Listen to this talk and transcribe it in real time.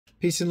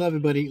Peace and love,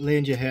 everybody.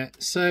 Leandra here.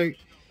 So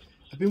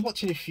I've been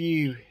watching a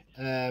few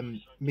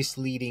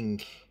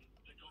misleading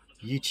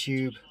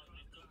YouTube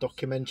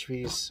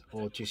documentaries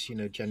or just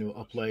general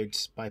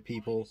uploads by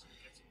people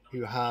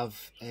who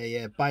have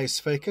a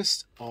bias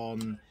focused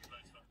on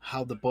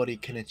how the body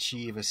can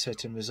achieve a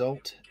certain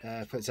result.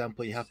 For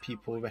example, you have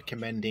people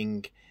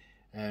recommending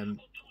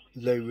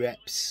low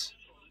reps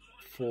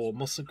for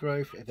muscle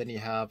growth, and then you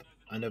have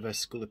another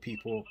school of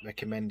people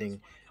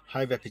recommending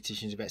high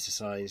repetitions of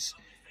exercise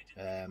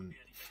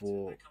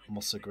for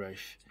muscle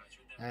growth.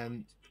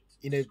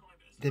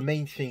 The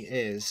main thing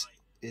is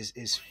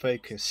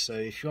focus. So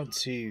if you want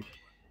to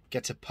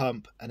get a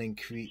pump and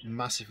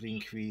massively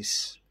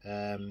increase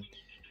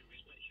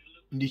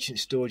nutrient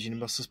storage in the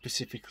muscle,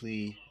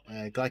 specifically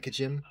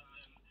glycogen,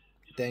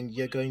 then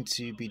you're going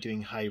to be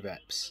doing high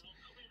reps.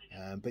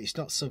 But it's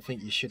not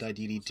something you should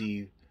ideally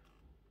do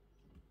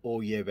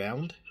all year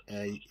round.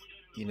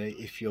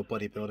 If you're a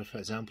bodybuilder, for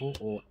example,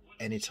 or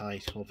any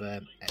type of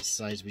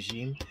exercise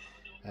regime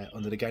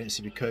under the guidance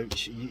of your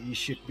coach, you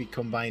should be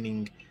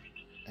combining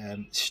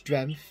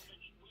strength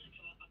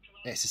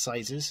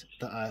exercises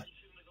that are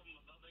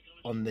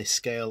on the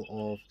scale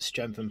of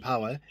strength and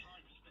power,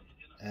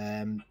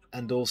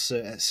 and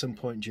also at some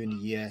point during the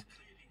year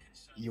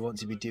you want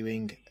to be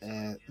doing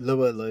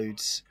lower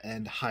loads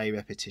and high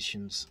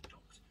repetitions.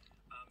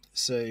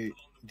 So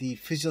the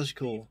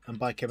physiological and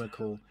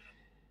biochemical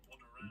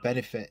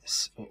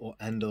benefits or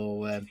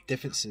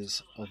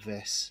differences of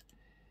this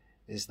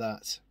is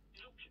that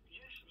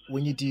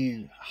when you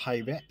do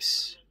high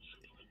reps,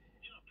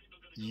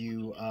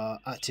 you are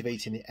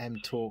activating the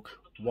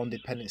mTORC1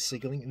 dependent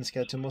signaling in the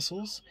skeletal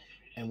muscles,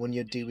 and when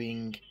you're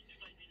doing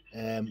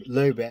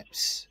low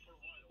reps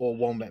or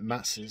 1 rep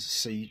maxes,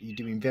 so you're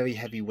doing very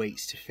heavy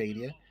weights to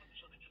failure,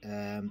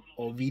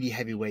 or really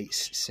heavy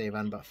weights, say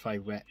around about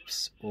 5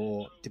 reps,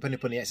 or depending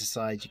upon the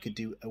exercise, you could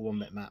do a 1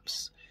 rep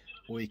max,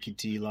 or you could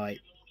do like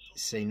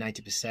say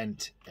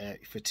 90%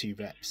 for 2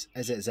 reps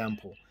as an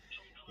example.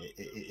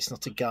 It's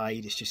not a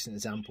guide, it's just an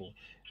example,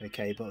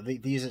 okay? But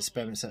these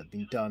experiments that have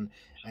been done,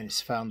 and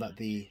it's found that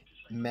the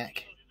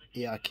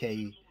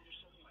MEK-eERK1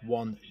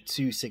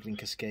 2 signaling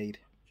cascade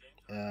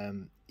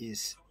and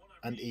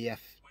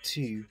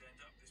EF2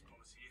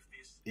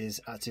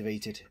 is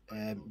activated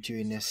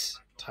during this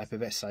type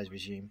of exercise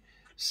regime.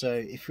 So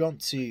if you want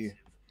to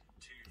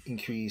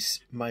increase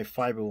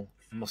myofibril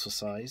muscle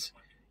size,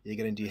 you're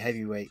going to do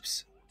heavy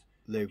weights,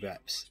 low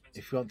reps.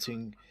 If you want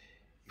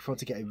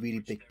to get a really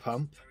big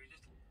pump,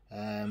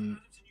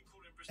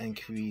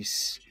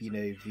 increase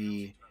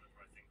the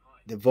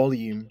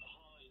volume,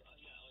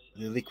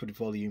 the liquid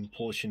volume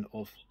portion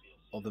of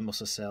the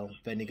muscle cell,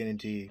 then you're going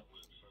to do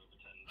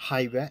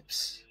high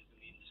reps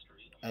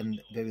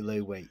and very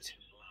low weight,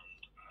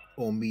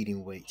 or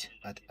medium weight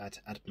at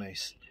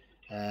most.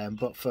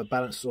 But for a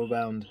balanced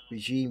all-round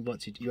regime,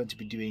 you want to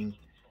be doing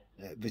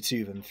the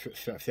two of them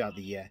throughout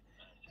the year.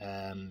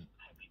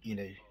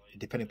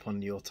 Depending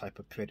upon your type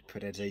of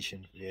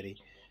predation, really,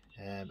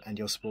 and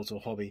your sport or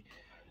hobby.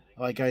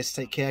 Alright guys,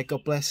 take care,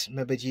 God bless.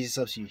 Remember, Jesus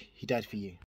loves you, He died for you.